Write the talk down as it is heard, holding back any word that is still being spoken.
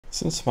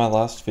Since my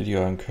last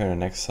video on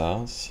Conan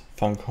Exiles,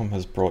 Funcom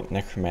has brought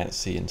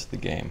Necromancy into the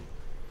game.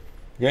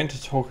 We're going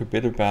to talk a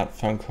bit about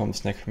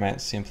Funcom's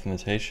Necromancy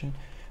implementation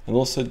and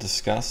also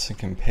discuss and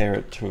compare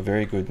it to a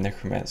very good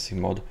Necromancy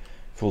mod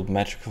called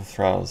Magical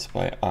Thralls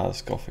by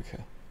Ars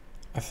Gothica.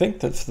 I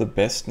think that for the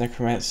best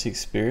Necromancy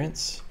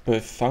experience,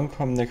 both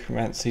Funcom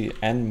Necromancy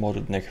and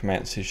modded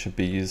Necromancy should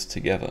be used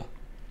together.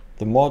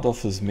 The mod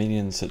offers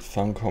minions that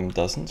Funcom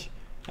doesn't,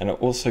 and it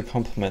also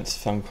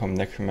complements Funcom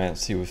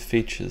Necromancy with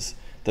features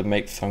that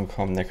make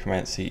Funcom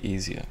Necromancy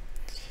easier.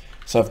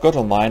 So I've got a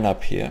line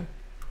up here,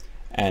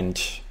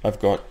 and I've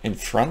got in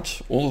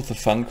front all of the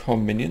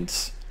Funcom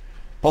minions,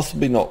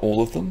 possibly not all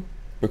of them,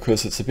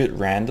 because it's a bit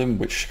random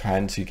which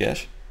kinds you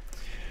get.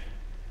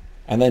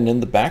 And then in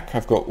the back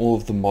I've got all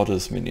of the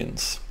modders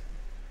minions.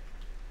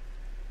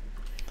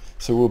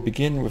 So we'll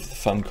begin with the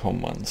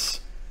Funcom ones.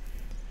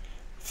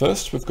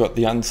 First we've got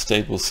the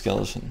Unstable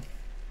Skeleton,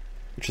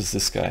 which is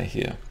this guy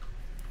here.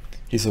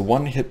 He's a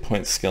 1 hit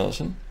point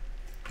skeleton.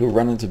 He'll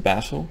run into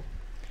battle,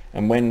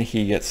 and when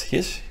he gets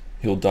hit,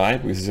 he'll die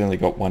because he's only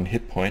got 1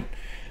 hit point,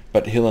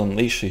 but he'll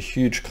unleash a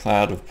huge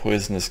cloud of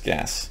poisonous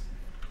gas.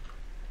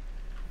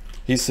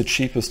 He's the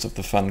cheapest of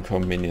the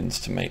Funcom minions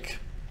to make.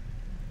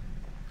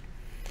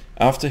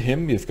 After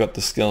him, you've got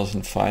the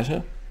Skeleton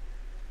Fighter.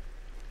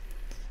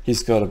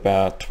 He's got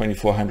about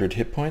 2400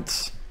 hit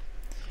points,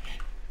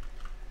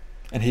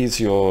 and he's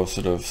your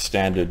sort of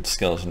standard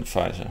Skeleton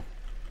Fighter.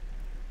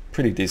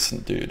 Pretty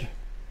decent dude.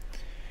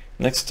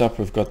 Next up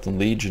we've got the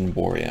Legion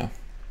Warrior,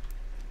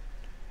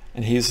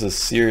 and he's a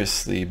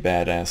seriously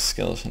badass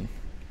skeleton.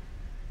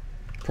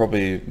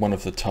 Probably one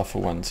of the tougher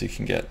ones you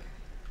can get.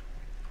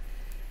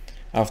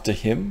 After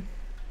him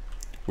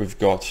we've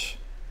got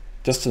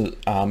just an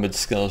armored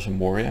skeleton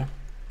warrior.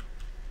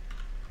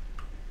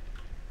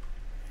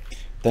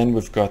 Then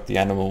we've got the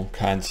animal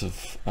kinds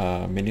of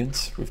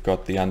minions. We've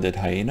got the undead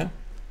hyena.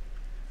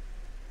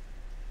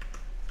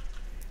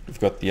 We've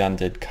got the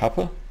undead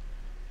kappa.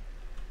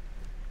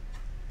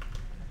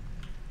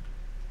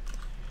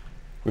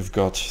 We've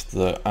got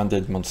the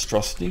undead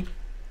monstrosity.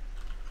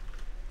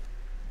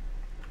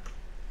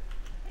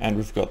 And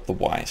we've got the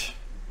white,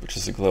 which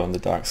is a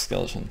glow-in-the-dark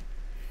skeleton.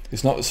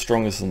 He's not as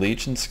strong as the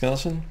Legion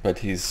skeleton, but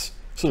he's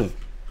sort of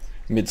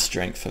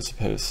mid-strength, I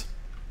suppose.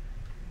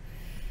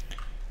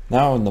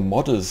 Now in the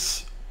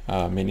modders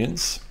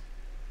minions,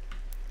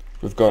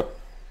 we've got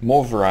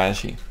more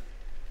variety.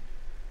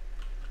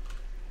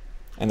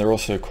 And they're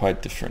also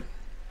quite different.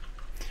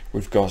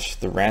 We've got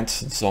the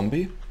Rancid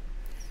Zombie,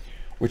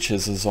 which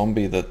is a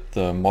zombie that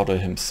the modder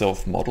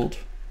himself modeled.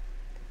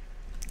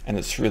 And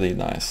it's really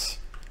nice.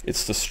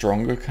 It's the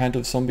stronger kind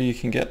of zombie you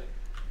can get.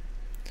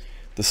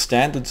 The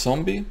standard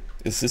zombie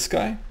is this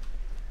guy.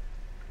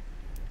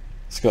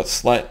 It's got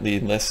slightly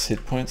less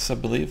hit points, I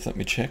believe. Let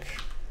me check.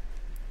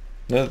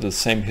 No, the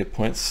same hit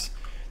points.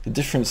 The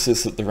difference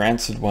is that the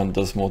rancid one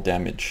does more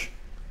damage.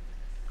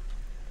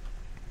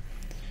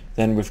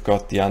 Then we've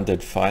got the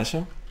Undead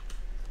Fighter,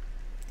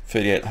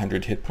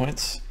 3800 hit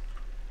points.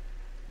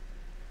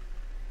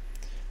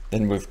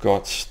 Then we've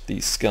got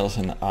the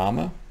Skeleton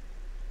Armor,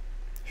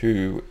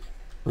 who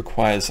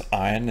requires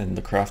iron in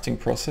the crafting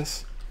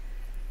process.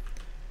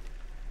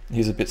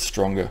 He's a bit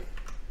stronger.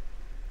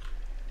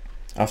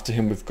 After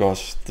him we've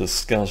got the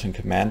Skeleton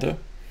Commander,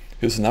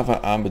 who's another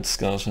armored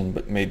skeleton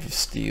but made of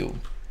steel.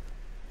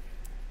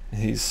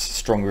 He's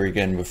stronger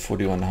again with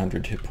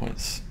 4100 hit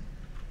points.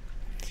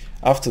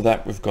 After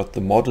that we've got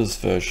the modders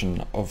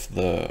version of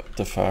the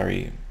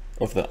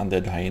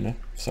undead hyena,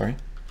 sorry.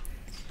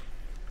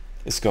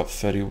 It's got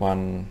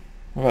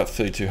about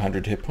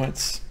 3200 hit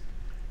points.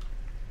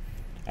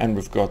 And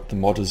we've got the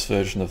modders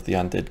version of the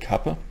undead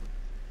kappa,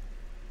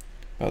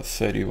 about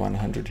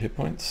 3100 hit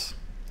points.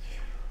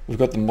 We've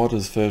got the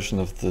modders version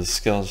of the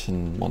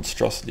skeleton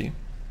monstrosity.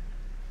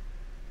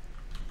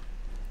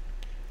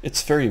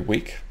 It's very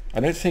weak. I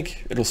don't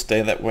think it'll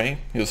stay that way.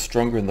 It was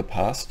stronger in the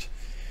past.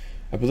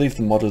 I believe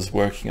the modder's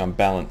working on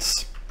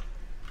balance.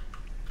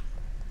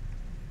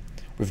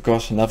 We've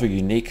got another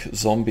unique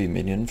zombie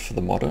minion for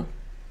the modder.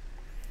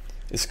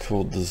 It's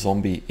called the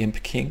Zombie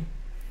Imp King,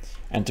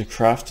 and to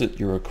craft it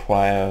you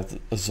require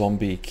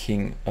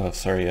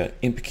a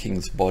Imp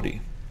King's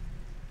body.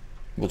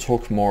 We'll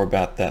talk more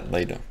about that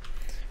later,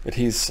 but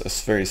he's a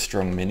very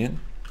strong minion.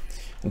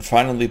 And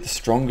finally, the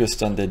strongest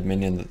undead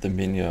minion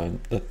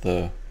that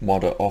the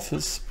modder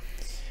offers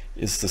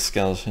is the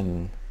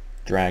Skeleton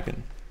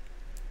Dragon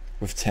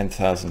with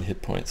 10,000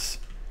 hit points.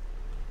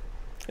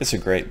 It's a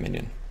great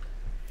minion.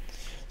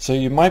 So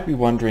you might be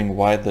wondering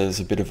why there's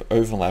a bit of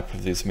overlap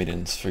of these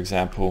minions. For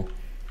example,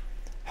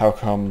 how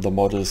come the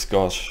modders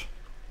got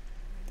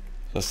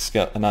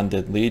an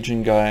undead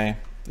Legion guy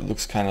that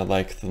looks kind of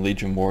like the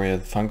Legion Warrior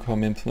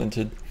Funcom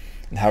implemented,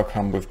 and how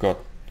come we've got,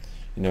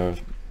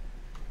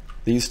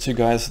 these two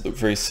guys that look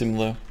very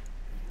similar,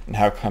 and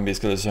how come he's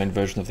got his own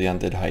version of the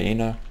undead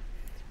hyena,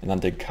 an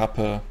undead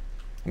kappa,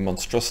 a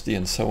monstrosity,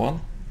 and so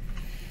on?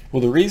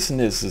 Well, the reason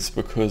is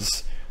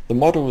because the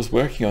modder was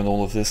working on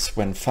all of this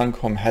when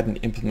Funcom hadn't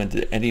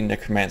implemented any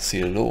necromancy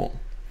at all.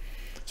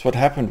 So what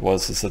happened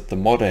was is that the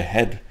modder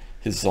had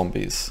his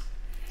zombies,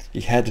 he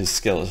had his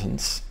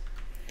skeletons,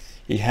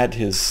 he had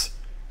his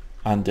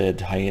undead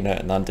hyena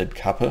and undead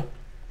kappa,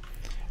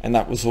 and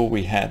that was all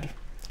we had.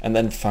 And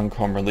then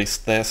Funcom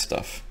released their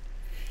stuff.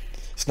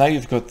 So now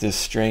you've got this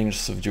strange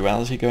sort of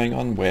duality going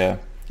on where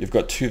you've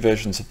got two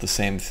versions of the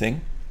same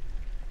thing.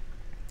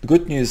 The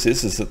good news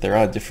is that there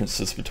are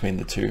differences between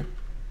the two.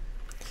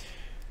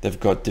 They've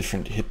got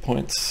different hit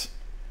points,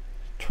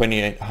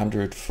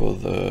 2800 for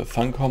the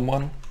Funcom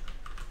one,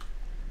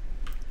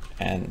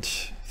 and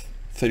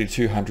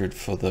 3200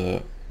 for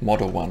the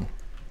modder one.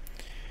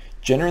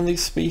 Generally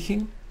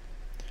speaking,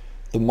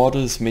 the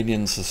modder's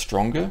minions are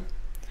stronger,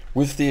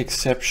 with the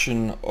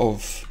exception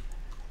of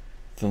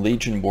the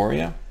Legion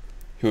Warrior,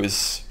 who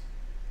is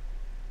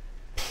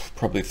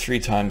probably 3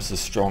 times as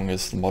strong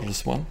as the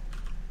modder's one.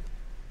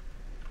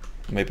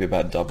 Maybe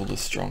about double as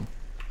strong.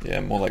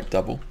 Yeah, more like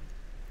double.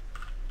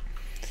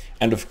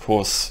 And of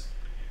course,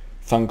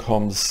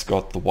 Funcom's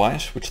got the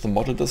white, which the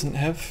modder doesn't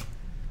have.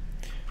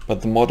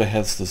 But the modder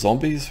has the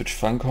zombies, which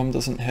Funcom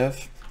doesn't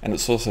have. And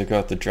it's also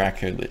got the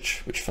Draco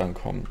Lich, which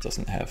Funcom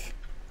doesn't have.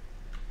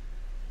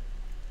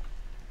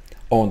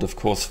 Oh, and of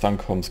course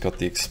Funcom's got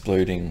the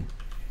exploding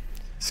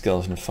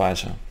skeleton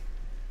fighter,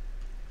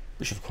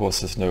 which of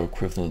course has no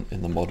equivalent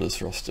in the modder's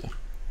roster.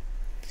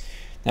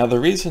 Now the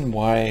reason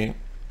why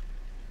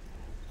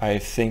I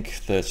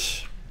think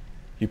that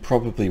you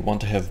probably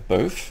want to have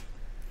both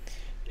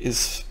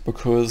is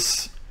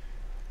because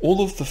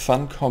all of the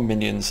Funcom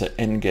minions are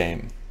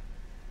endgame.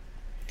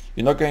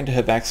 You're not going to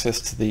have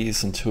access to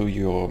these until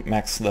you're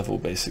max level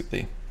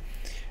basically.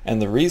 And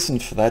the reason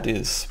for that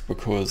is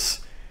because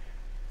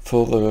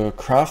for the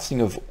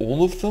crafting of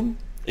all of them,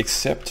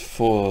 except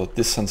for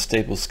this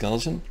unstable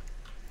skeleton,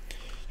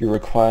 you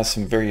require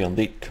some very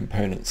elite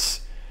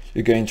components.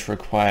 You're going to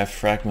require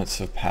fragments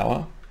of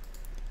power,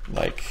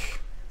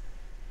 like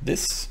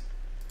this.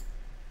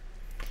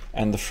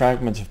 And the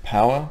fragment of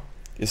power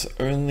is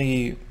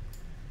only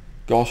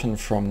gotten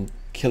from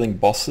killing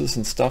bosses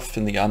and stuff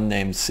in the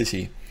unnamed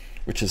city,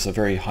 which is a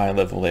very high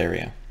level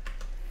area.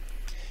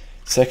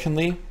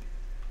 Secondly,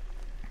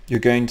 you're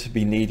going to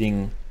be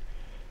needing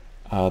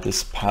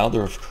this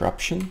powder of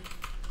corruption,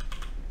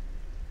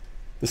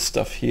 this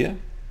stuff here,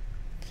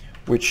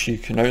 which you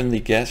can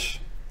only get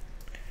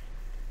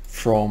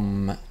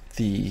from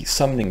the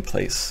summoning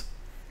place.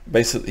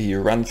 Basically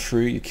you run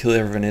through, you kill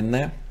everyone in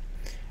there,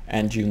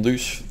 and you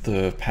loot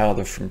the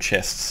powder from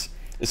chests.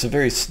 It's a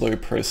very slow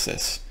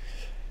process.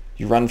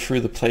 You run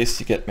through the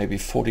place, you get maybe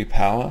 40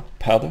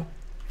 powder,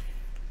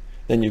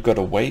 then you've got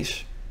to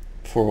wait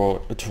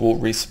for it to all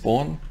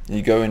respawn, and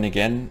you go in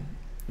again,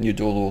 and you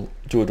do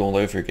it all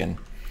over again.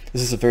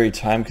 This is a very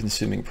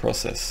time-consuming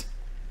process.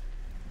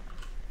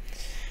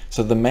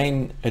 So the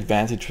main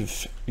advantage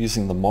of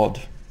using the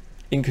mod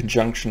in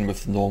conjunction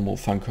with the normal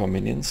Funcom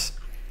minions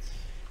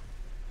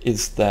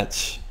is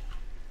that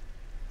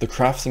the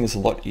crafting is a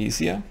lot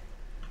easier,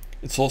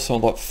 it's also a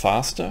lot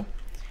faster,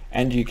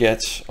 and you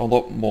get a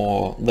lot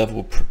more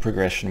level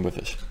progression with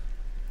it.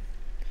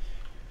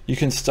 You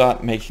can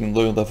start making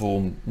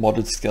low-level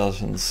modded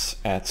skeletons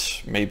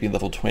at maybe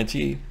level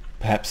 20,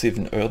 perhaps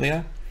even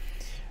earlier,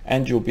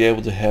 and you'll be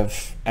able to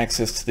have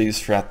access to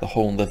these throughout the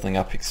whole leveling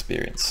up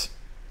experience.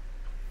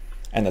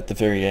 And at the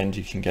very end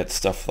you can get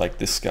stuff like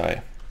this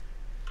guy.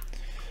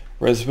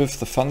 Whereas with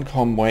the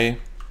Funcom way,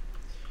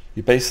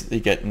 you basically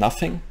get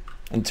nothing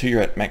until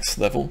you're at max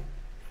level,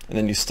 and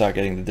then you start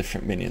getting the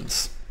different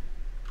minions.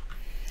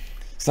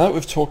 So now that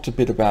we've talked a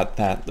bit about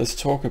that, let's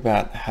talk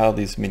about how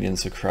these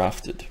minions are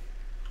crafted.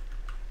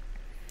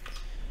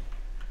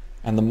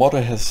 And the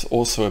modder has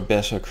also a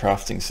better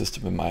crafting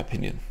system in my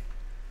opinion.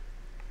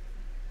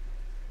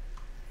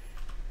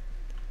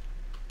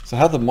 So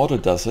how the modder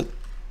does it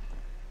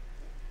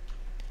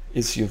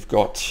is you've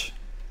got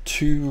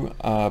two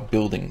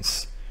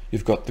buildings.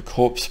 You've got the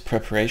corpse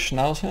preparation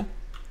altar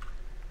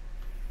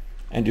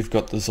and you've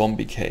got the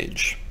zombie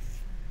cage.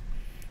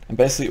 And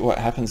basically what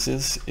happens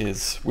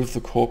is with the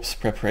corpse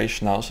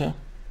preparation altar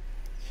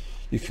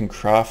you can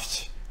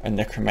craft a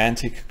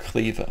necromantic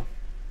cleaver.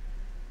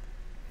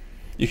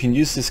 You can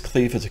use this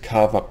cleaver to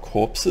carve up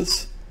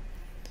corpses,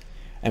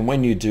 and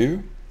when you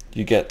do,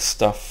 you get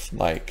stuff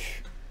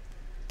like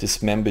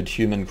dismembered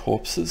human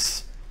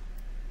corpses,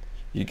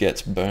 you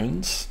get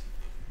bones,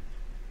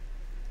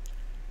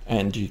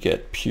 and you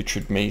get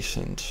putrid meat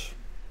and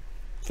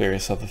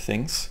various other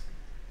things.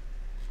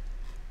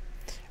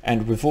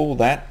 And with all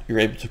that, you're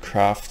able to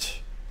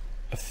craft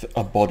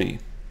a body.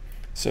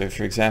 So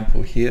for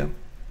example here,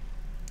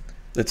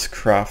 let's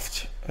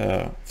craft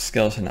a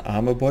skeleton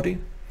armor body.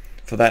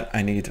 For that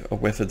I need a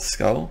weathered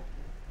skull,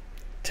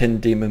 10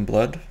 demon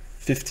blood,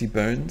 50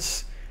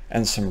 bones,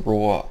 and some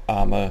raw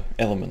armor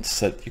elements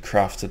that you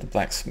craft at the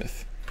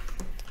blacksmith.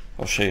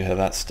 I'll show you how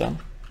that's done.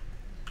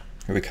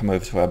 Here we come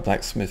over to our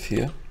blacksmith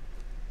here.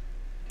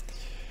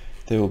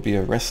 There will be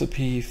a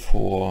recipe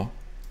for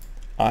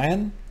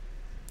iron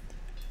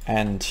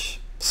and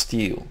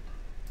steel.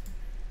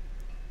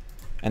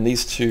 And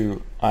these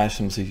two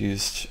items are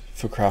used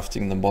for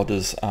crafting the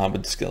modder's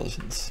armored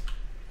skeletons.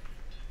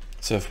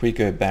 So if we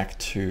go back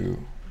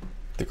to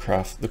the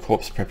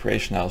corpse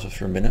preparation altar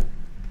for a minute,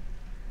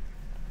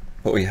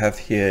 what we have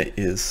here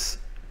is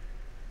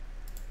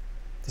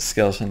the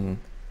skeleton,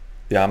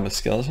 the armor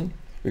skeleton.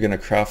 We're going to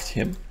craft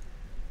him.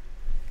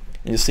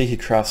 And you'll see he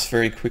crafts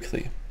very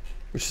quickly,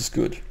 which is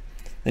good.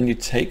 Then you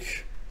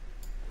take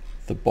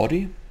the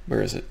body,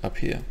 where is it? Up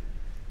here.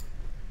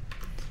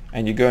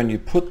 And you go and you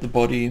put the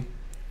body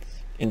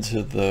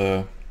into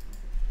the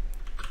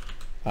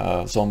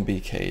zombie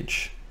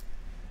cage,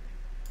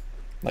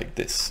 like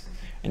this.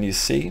 And you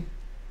see,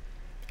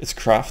 it's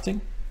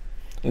crafting.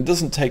 And it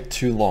doesn't take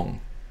too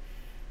long.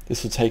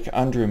 This will take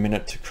under a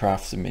minute to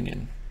craft a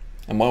minion.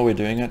 And while we're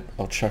doing it,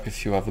 I'll chuck a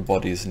few other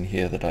bodies in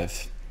here that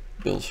I've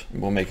built,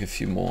 and we'll make a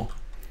few more.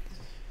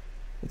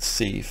 Let's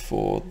see,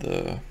 for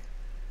the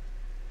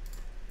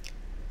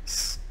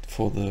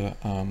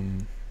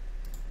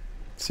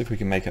see if we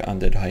can make an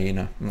undead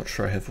hyena. I'm not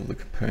sure I have all the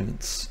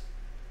components.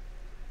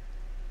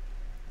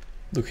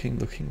 Looking,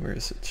 where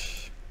is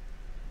it?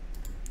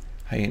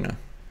 Hyena.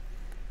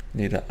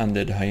 Need an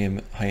undead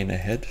hyena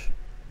head.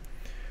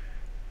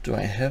 Do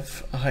I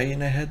have a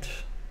hyena head?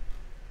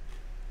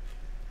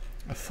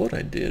 I thought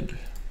I did.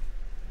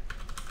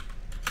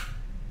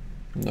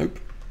 Nope.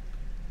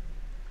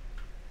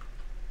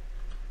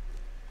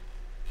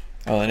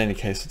 Oh, in any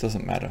case, it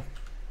doesn't matter.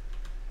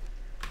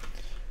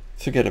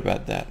 Forget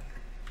about that.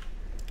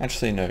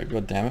 Actually, no,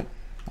 god damn it.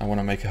 I want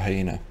to make a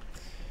hyena.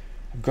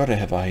 I've got to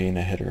have a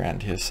hyena head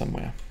around here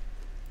somewhere.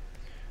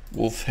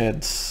 Wolf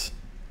heads.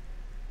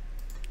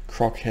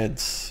 Croc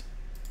heads.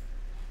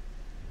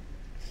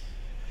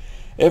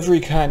 Every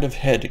kind of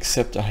head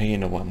except a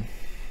hyena one.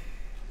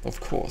 Of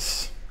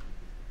course.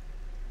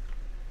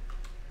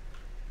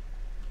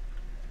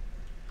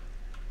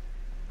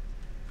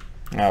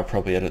 I'll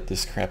probably edit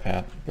this crap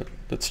out, but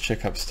let's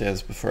check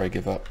upstairs before I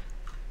give up.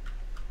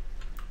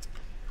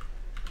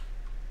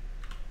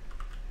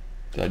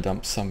 Did I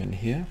dump some in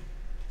here?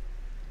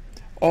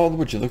 Oh,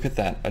 would you look at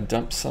that? I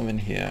dumped some in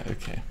here,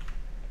 okay.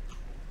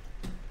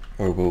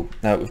 Or we'll,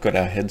 now that we've got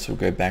our heads, we'll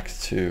go back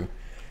to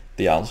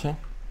the altar.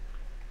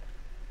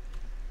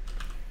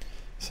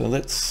 So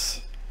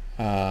let's,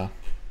 of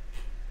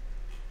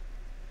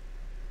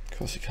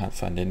course you can't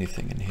find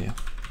anything in here.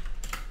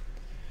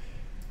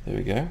 There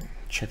we go,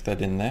 chuck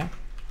that in there.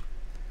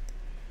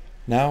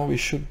 Now we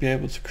should be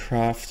able to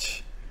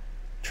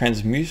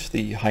transmute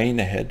the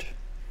hyena head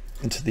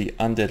into the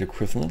undead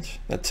equivalent.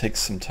 That takes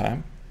some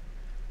time.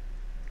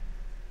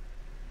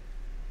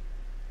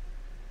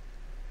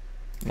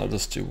 And I'll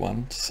just do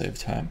one to save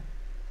time.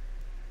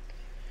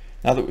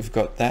 Now that we've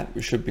got that,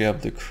 we should be able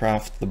to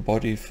craft the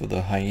body for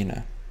the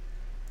hyena.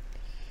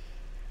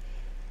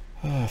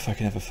 Oh, if I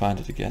can ever find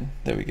it again.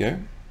 There we go.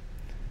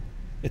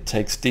 It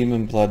takes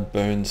demon blood,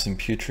 bones, and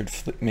putrid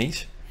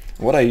meat.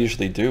 What I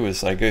usually do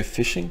is I go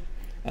fishing,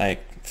 I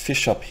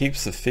fish up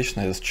heaps of fish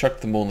and I just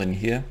chuck them all in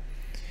here,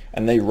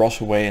 and they rot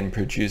away and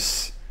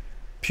produce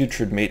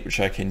putrid meat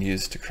which I can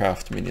use to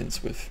craft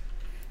minions with.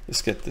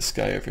 Let's get this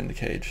guy over in the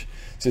cage.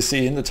 So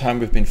see, in the time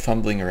we've been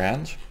fumbling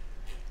around,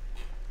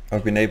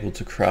 I've been able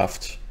to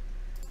craft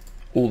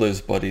all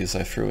those bodies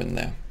I threw in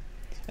there.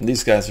 And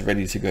these guys are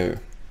ready to go.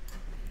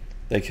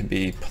 They can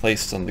be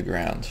placed on the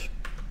ground.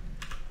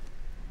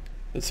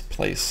 Let's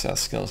place our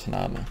skeleton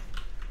armor.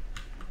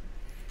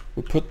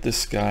 We'll put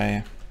this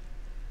guy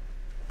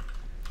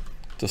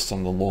just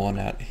on the lawn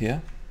out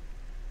here.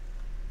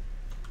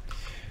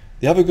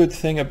 The other good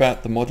thing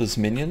about the modder's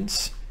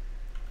minions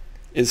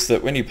is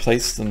that when you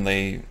place them,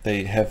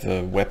 they have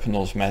a weapon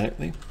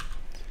automatically,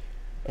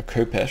 a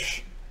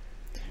khopesh,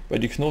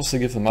 but you can also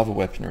give them other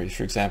weaponry.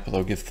 For example,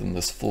 I'll give them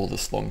this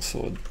flawless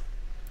longsword.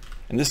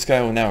 And this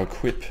guy will now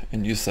equip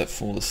and use that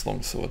flawless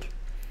longsword.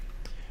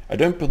 I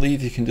don't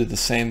believe you can do the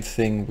same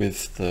thing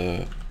with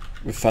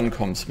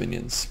Funcom's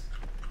minions.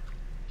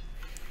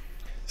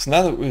 So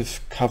now that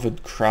we've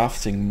covered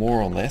crafting more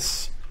or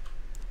less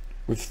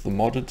with the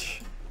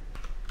modded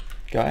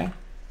guy,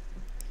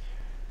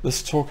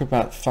 let's talk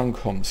about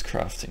Funcom's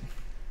crafting,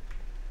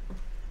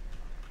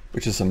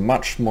 which is a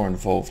much more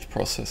involved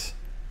process.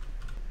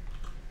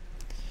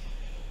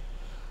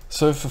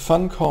 So for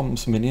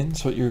Funcom's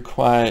minions, what you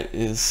require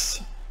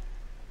is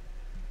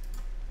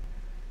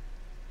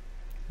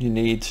you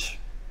need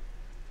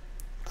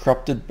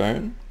corrupted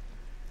bone,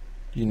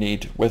 you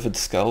need weathered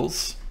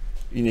skulls,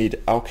 you need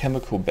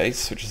alchemical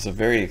base, which is a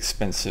very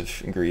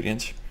expensive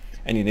ingredient,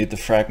 and you need the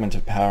fragment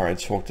of power I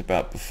talked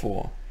about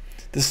before.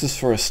 This is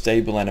for a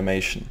stable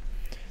animation.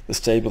 The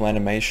stable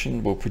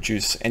animation will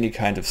produce any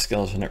kind of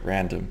skeleton at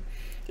random.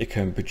 It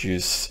can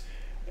produce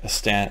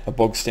a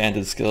bog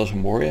standard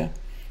skeleton warrior,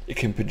 it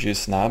can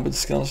produce an armored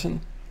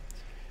skeleton,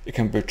 it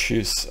can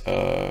produce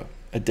a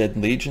dead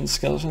legion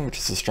skeleton, which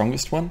is the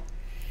strongest one,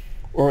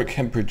 or it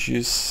can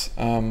produce,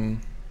 lost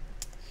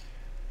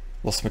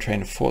my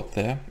train of thought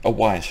there, a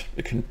white.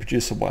 It can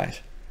produce a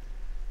white.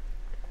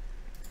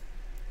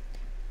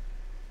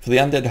 For the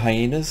undead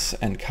hyenas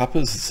and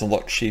cuppas, it's a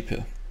lot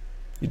cheaper.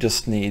 You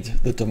just need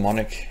the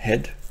demonic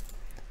head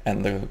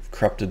and the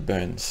corrupted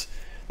bones.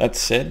 That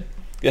said,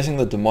 getting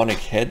the demonic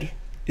head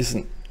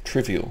isn't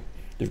trivial.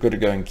 You've got to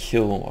go and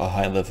kill a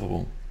high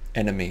level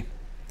enemy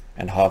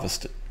and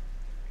harvest it.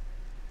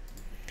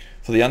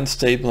 For the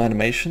unstable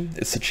animation,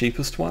 it's the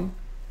cheapest one,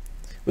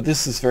 but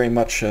this is very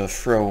much a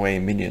throwaway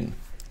minion.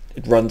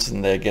 It runs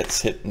in there,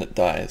 gets hit, and it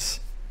dies.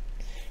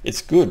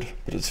 It's good,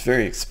 but it's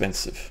very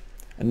expensive,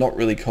 and not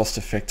really cost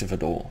effective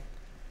at all.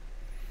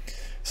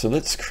 So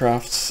let's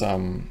craft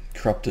some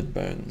corrupted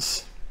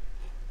bones.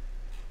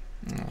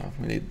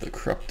 We need the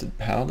corrupted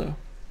powder.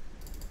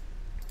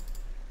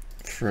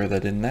 Throw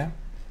that in there.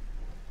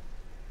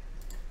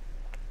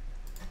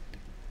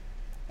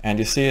 And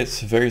you see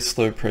it's a very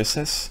slow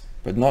process,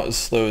 but not as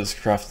slow as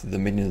crafting the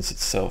minions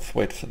itself.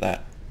 Wait for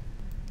that.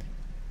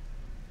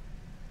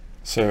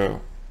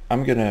 So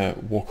I'm gonna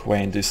walk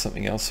away and do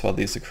something else while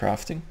these are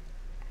crafting,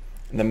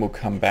 and then we'll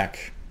come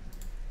back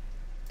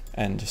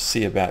and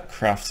see about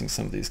crafting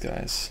some of these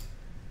guys.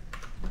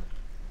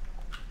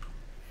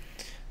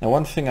 Now,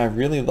 one thing I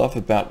really love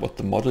about what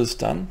the modder's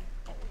done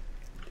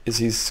is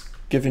he's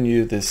given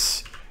you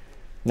this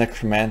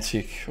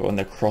necromantic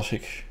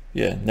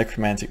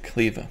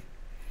cleaver.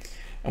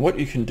 And what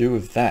you can do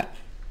with that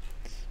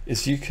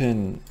is you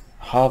can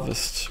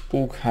harvest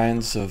all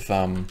kinds of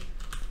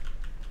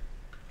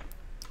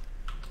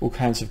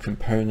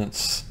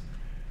components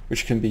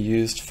which can be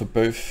used for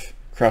both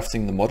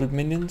crafting the modded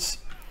minions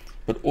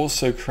but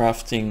also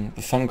crafting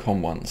the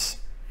Funcom ones.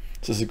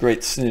 So there's a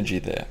great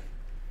synergy there.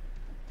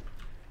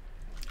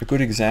 A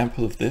good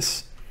example of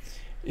this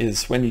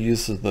is when you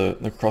use the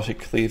necrotic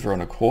cleaver on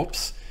a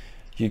corpse,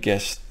 you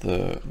get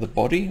the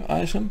body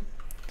item,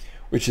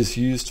 which is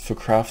used for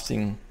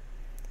crafting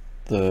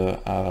the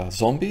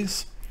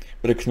zombies,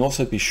 but it can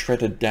also be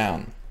shredded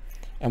down.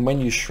 And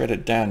when you shred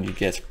it down, you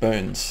get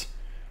bones.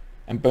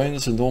 And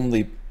bones are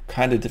normally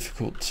kind of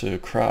difficult to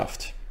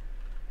craft.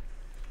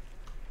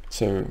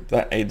 So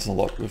that aids a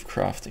lot with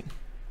crafting.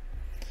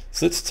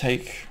 So let's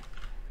take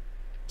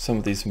some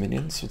of these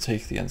minions. We'll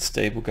take the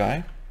unstable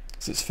guy,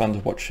 because it's fun to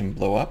watch him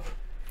blow up.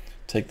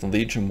 Take the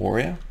Legion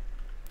Warrior.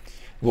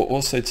 We'll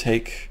also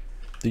take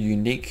the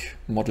unique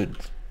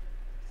modded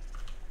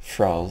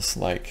thralls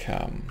like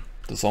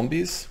the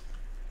zombies.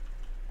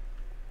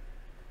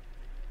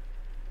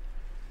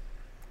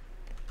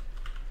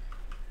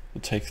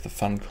 We'll take the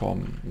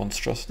Funcom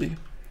monstrosity.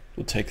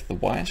 We'll take the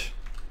white.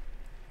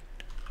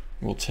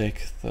 We'll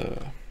take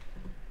the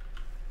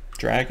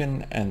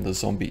dragon and the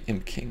zombie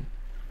imp king.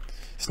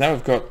 So now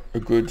we've got a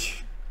good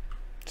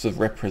sort of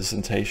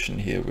representation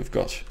here. We've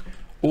got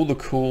all the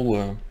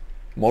cool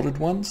modded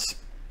ones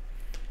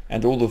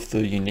and all of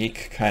the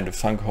unique kind of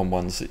Funcom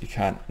ones that you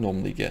can't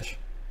normally get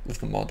with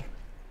the mod.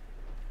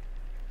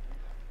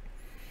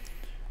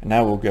 And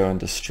now we'll go and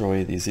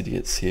destroy these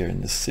idiots here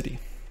in this city.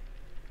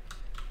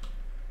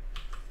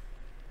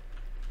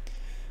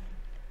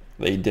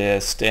 They dare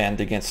stand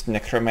against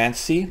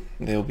necromancy,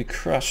 they'll be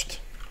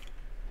crushed.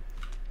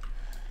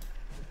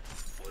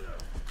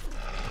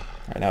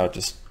 Right now, I'll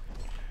just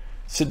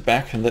sit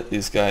back and let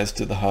these guys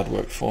do the hard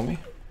work for me.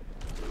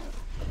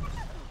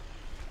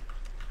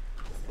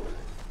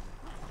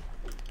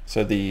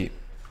 So the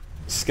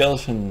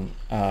skeleton,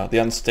 the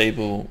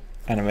unstable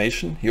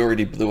animation, he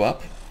already blew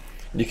up.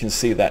 You can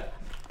see that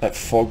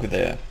fog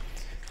there.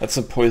 That's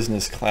a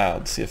poisonous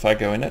cloud. See, if I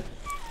go in it,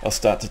 I'll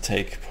start to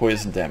take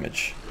poison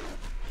damage.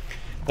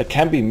 That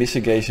can be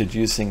mitigated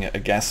using a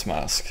gas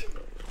mask.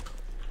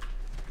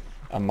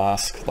 A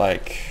mask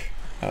like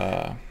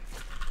the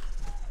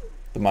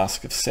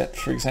Mask of Set,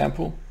 for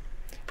example.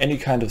 Any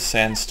kind of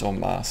sandstorm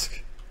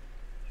mask.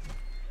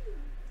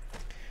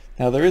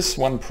 Now there is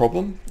one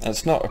problem, and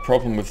it's not a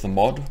problem with the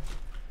mod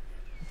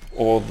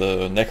or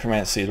the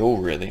necromancy at all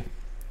really.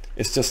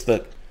 It's just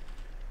that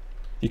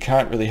you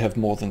can't really have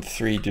more than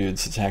 3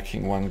 dudes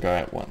attacking one guy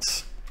at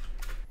once.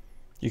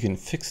 You can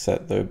fix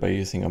that though by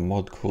using a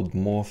mod called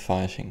More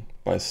Fighting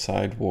by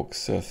Sidewalk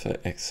Surfer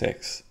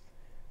XX.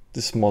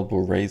 This mod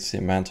will raise the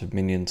amount of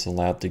minions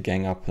allowed to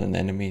gang up on an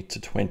enemy to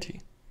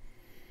 20.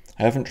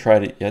 I haven't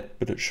tried it yet,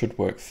 but it should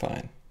work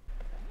fine.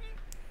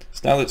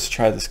 So now let's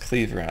try this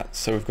cleaver out.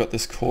 So we've got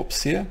this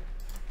corpse here,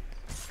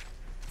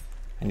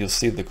 and you'll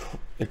see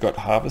it got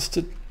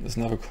harvested. There's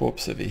another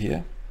corpse over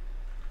here.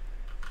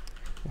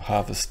 We'll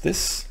harvest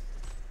this.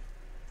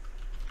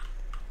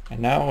 And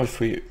now if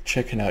we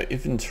check in our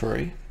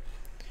inventory,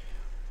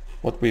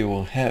 what we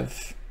will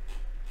have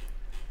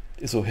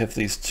is we'll have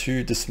these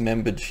 2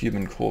 dismembered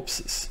human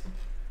corpses.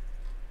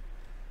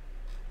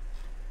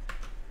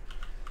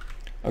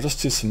 I'll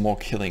just do some more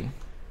killing,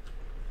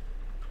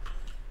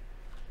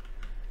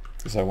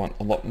 because I want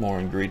a lot more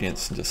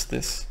ingredients than just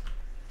this.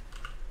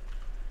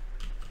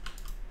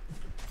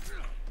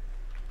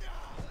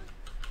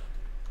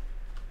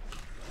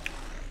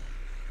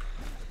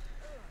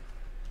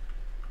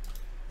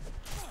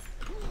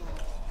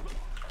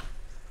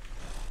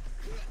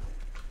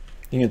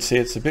 You can see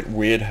it's a bit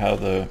weird how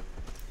the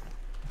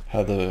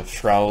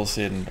thralls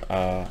in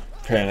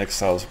Conan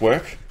Exiles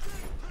work.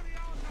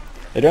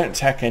 They don't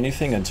attack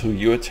anything until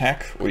you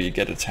attack or you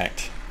get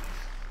attacked.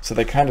 So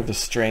they're kind of a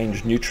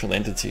strange neutral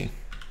entity.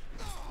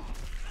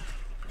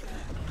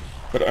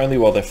 But only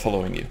while they're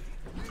following you.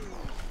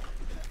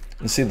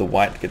 You can see the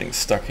white getting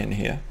stuck in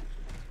here.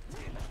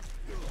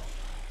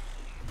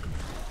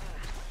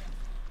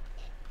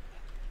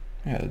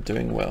 Yeah, they're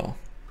doing well.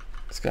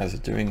 These guys are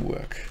doing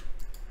work.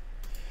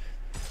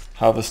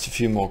 Harvest a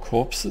few more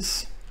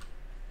corpses.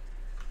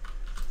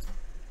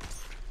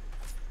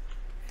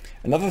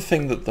 Another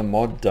thing that the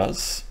mod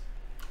does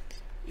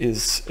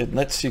is it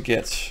lets you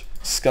get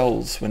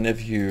skulls whenever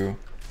you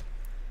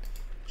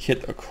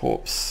hit a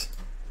corpse.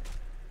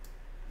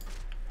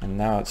 And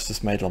now it's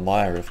just made a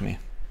liar of me.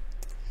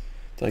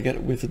 Did I get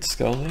a withered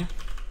skull there?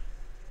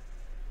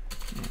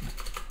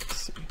 Let's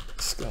see.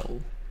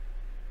 Skull.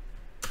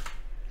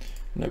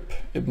 Nope.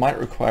 It might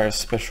require a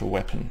special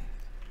weapon.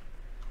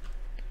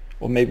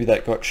 Or maybe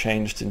that got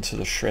changed into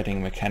the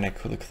shredding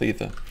mechanic or the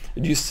cleaver.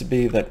 It used to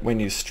be that when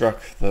you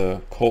struck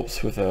the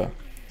corpse with a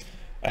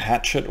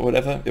hatchet or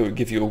whatever, it would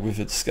give you a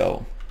withered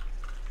skull.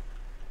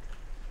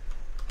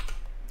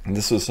 And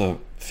this was a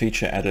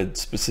feature added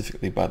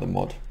specifically by the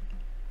mod.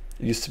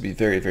 It used to be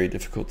very, very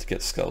difficult to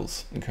get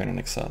skulls in Conan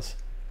Exiles.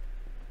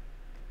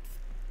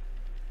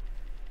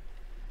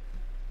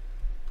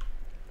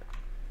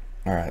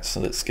 Alright, so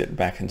let's get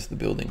back into the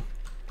building.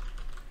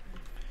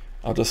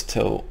 I'll just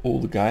tell all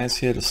the guys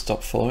here to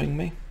stop following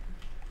me,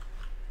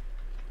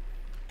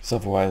 because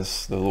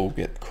otherwise they'll all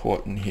get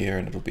caught in here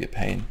and it'll be a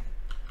pain.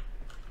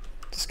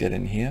 Just get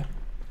in here.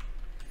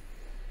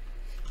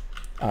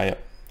 Ah yeah,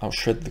 I'll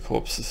shred the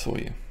corpses for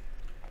you.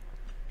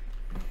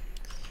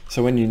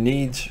 So when you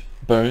need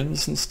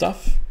bones and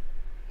stuff,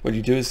 what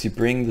you do is you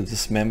bring the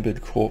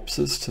dismembered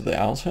corpses to the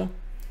altar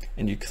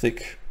and you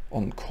click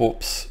on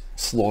corpse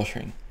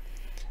slaughtering.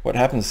 What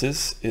happens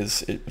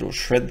is it'll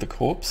shred the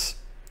corpse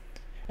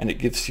and it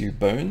gives you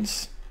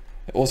bones.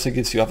 It also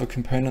gives you other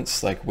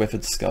components like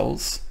weathered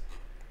skulls,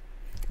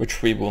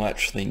 which we will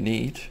actually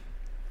need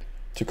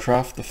to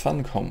craft the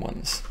Funcom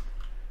ones.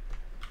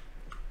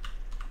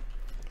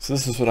 So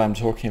this is what I'm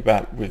talking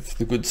about with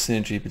the good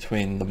synergy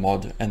between the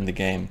mod and the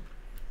game,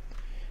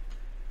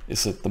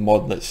 is that the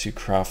mod lets you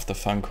craft the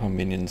Funcom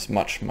minions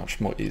much, much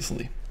more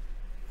easily.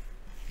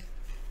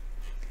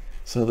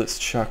 So let's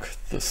chuck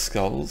the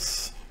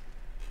skulls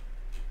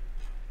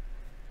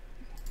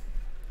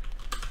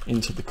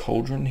into the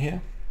cauldron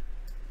here.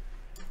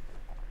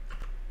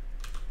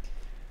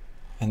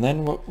 And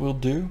then what we'll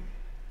do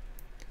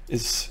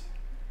is,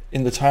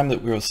 in the time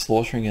that we were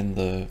slaughtering in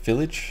the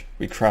village,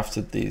 we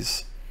crafted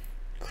these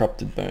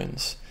corrupted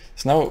bones.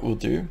 So now what we'll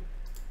do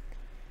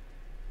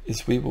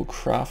is we will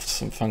craft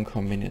some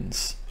Funcom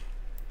minions.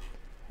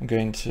 I'm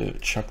going to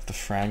chuck the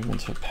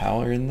fragment of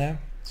power in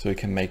there so we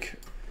can make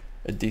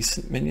a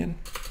decent minion,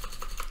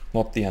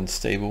 not the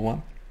unstable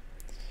one.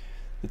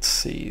 Let's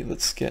see,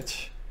 let's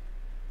get...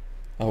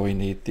 Oh, we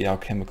need the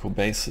alchemical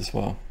base as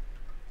well.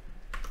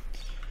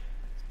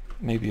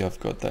 Maybe I've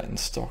got that in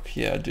stock.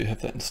 Yeah, I do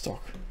have that in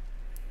stock.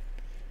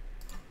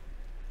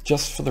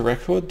 Just for the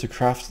record, to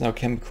craft an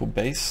alchemical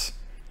base,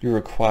 you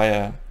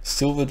require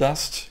silver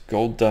dust,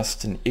 gold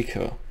dust, and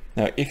ichor.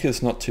 Now, ichor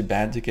is not too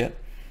bad to get,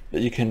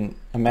 but you can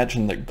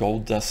imagine that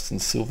gold dust and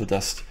silver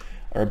dust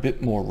are a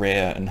bit more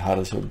rare and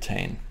harder to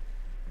obtain.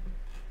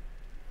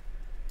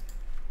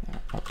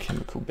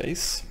 Alchemical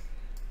base.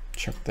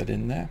 Chuck that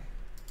in there.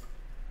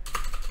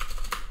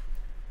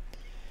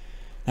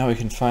 Now we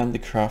can finally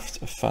craft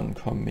a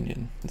Funcom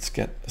minion. Let's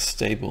get a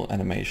stable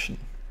animation.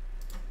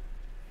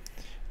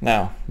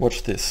 Now,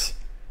 watch this.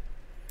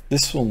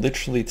 This will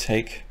literally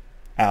take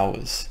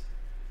hours.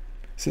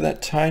 See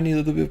that tiny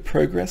little bit of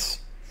progress?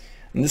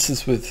 And this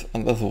is with a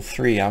level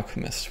 3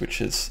 alchemist,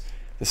 which is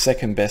the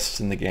second best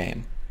in the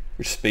game,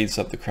 which speeds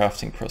up the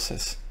crafting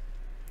process.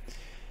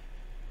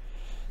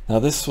 Now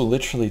this will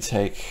literally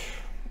take,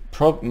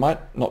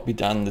 might not be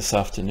done this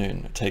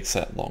afternoon, it takes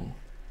that long.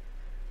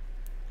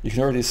 You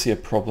can already see a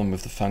problem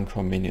with the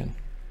Funcom minion.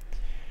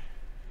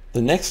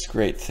 The next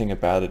great thing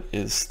about it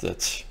is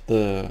that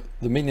the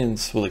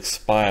minions will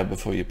expire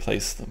before you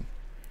place them.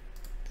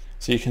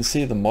 So you can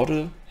see the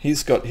modder,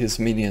 he's got his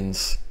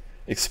minions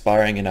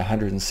expiring in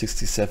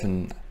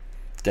 167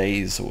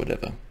 days or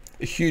whatever.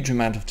 A huge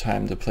amount of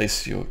time to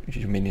place your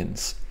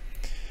minions.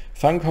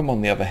 Funcom,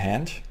 on the other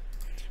hand,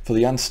 for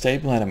the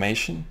unstable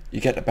animation, you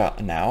get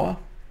about an hour.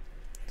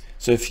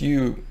 So if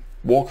you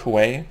walk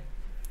away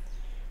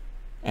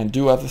and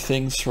do other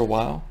things for a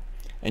while,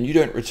 and you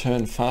don't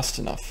return fast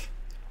enough,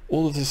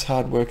 all of this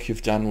hard work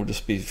you've done will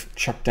just be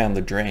chucked down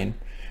the drain,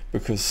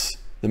 because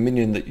the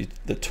minion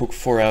that took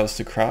 4 hours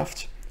to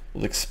craft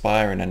will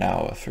expire in an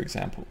hour, for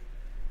example,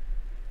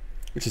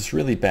 which is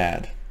really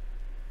bad.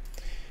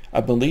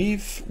 I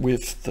believe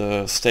with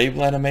the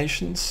stable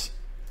animations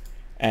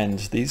and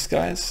these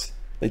guys,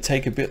 they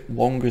take a bit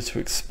longer to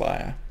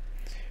expire,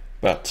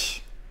 but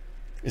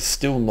it's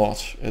still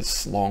not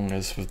as long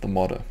as with the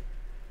modder.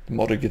 The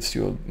modder gives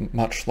you a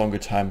much longer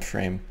time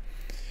frame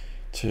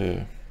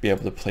to be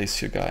able to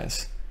place your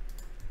guys.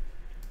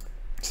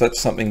 So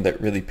that's something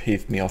that really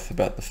peeved me off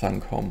about the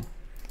Funcom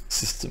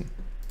system.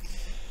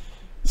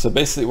 So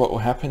basically what will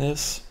happen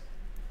is,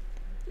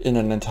 in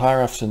an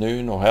entire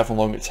afternoon, or however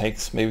long it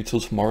takes, maybe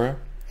till tomorrow,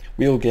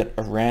 we'll get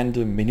a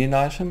random minion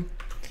item,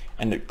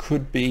 and it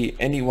could be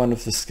any one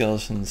of the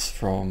skeletons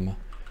from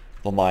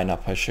the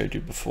lineup I showed you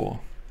before.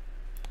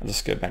 I'll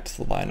just go back to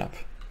the lineup.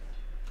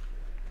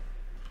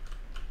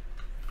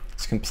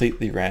 It's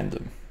completely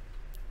random.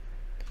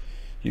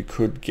 You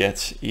could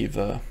get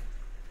either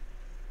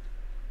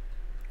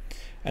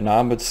an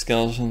armored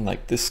skeleton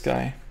like this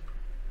guy,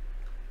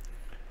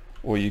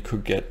 or you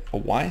could get a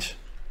white,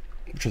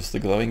 which is the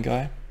glowing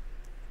guy.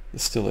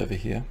 It's still over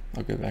here.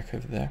 I'll go back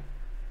over there.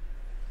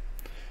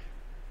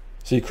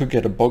 So you could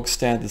get a bog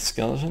standard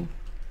skeleton.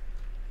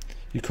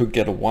 You could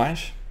get a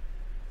white.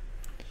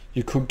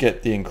 You could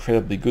get the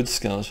incredibly good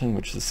skeleton,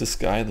 which is this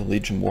guy, the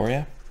Legion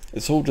Warrior.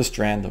 It's all just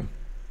random.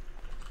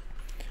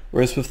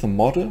 Whereas with the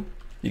modder,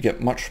 you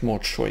get much more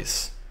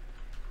choice.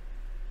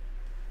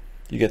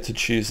 You get to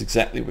choose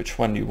exactly which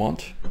one you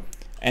want,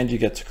 and you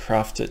get to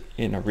craft it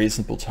in a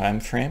reasonable time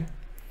frame,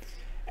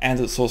 and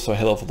it's also a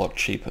hell of a lot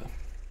cheaper.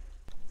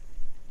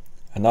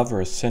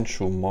 Another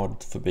essential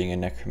mod for being a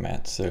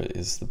necromancer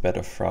is the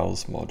Better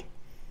Thralls mod.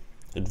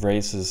 It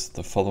raises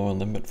the follower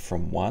limit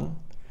from 1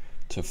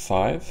 to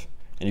 5,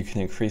 and you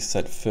can increase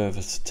that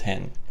further to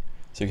 10,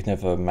 so you can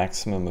have a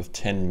maximum of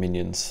 10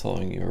 minions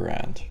following you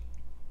around.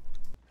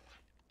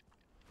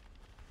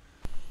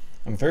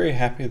 I'm very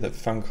happy that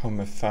Funcom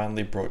have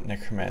finally brought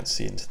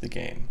Necromancy into the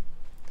game.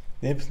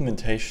 The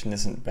implementation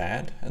isn't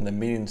bad, and the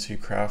minions you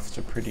craft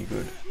are pretty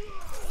good.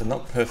 They're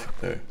not perfect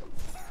though.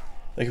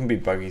 They can be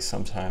buggy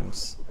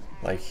sometimes,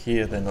 like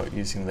here they're not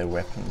using their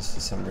weapons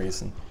for some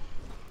reason.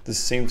 This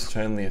seems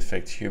to only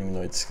affect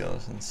humanoid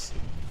skeletons.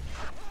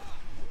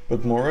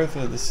 But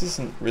moreover, this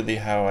isn't really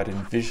how I'd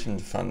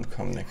envisioned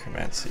Funcom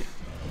Necromancy.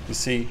 You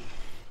see,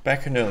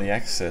 back in early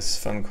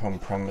access,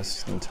 Funcom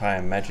promised an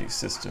entire magic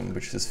system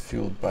which is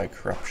fueled by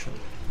corruption.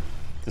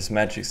 This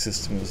magic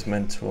system was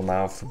meant to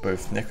allow for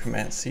both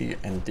necromancy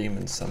and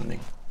demon summoning.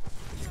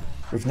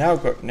 We've now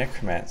got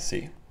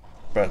necromancy,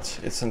 but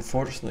it's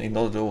unfortunately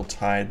not at all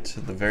tied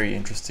to the very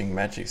interesting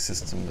magic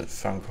system that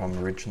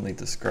Funcom originally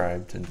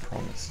described and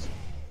promised.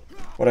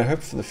 What I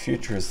hope for the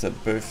future is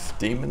that both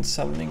demon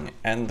summoning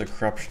and the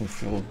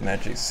corruption-fueled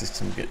magic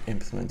system get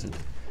implemented,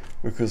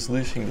 because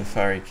looting the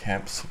fiery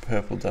camps for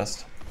purple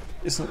dust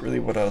isn't really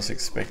what I was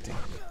expecting.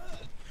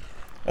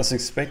 I was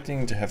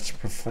expecting to have to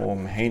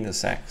perform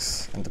heinous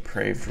acts and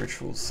depraved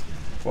rituals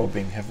while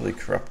being heavily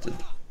corrupted.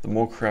 The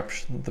more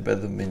corruption, the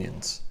better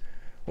minions,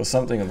 or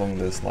something along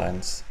those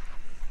lines.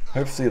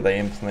 Hopefully they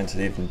implement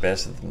it even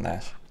better than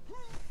that.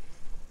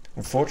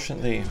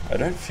 Unfortunately, I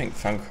don't think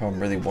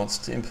Funcom really wants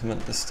to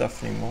implement this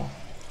stuff anymore,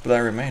 but I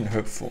remain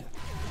hopeful.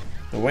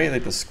 The way they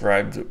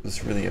described it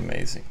was really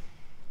amazing.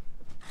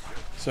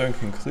 So in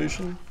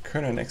conclusion,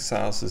 Conan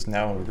Exiles is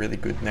now a really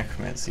good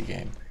necromancy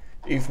game,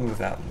 even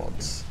without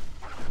mods.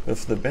 But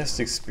for the best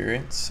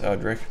experience, I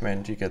would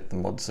recommend you get the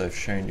mods I've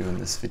shown you in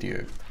this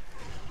video.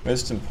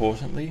 Most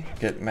importantly,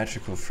 get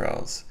Magical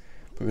Thralls,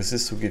 because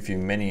this will give you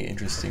many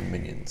interesting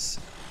minions.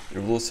 It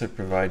will also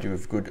provide you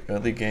with good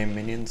early game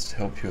minions to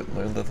help you at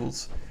low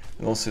levels,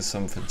 and also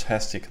some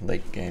fantastic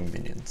late game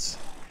minions.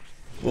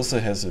 It also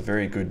has a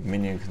very good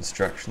minion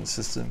construction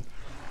system,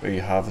 where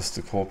you harvest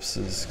the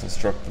corpses,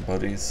 construct the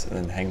bodies, and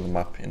then hang them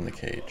up in the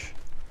cage.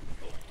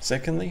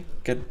 Secondly,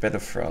 get Better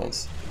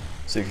Thralls,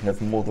 so you can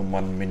have more than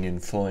one minion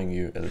following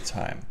you at a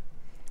time.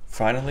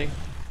 Finally,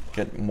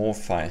 get more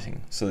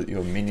fighting, so that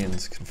your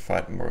minions can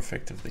fight more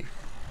effectively.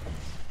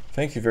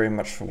 Thank you very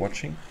much for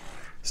watching.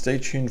 Stay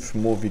tuned for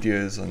more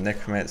videos on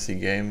necromancy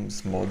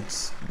games,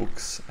 mods,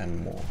 books,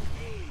 and more.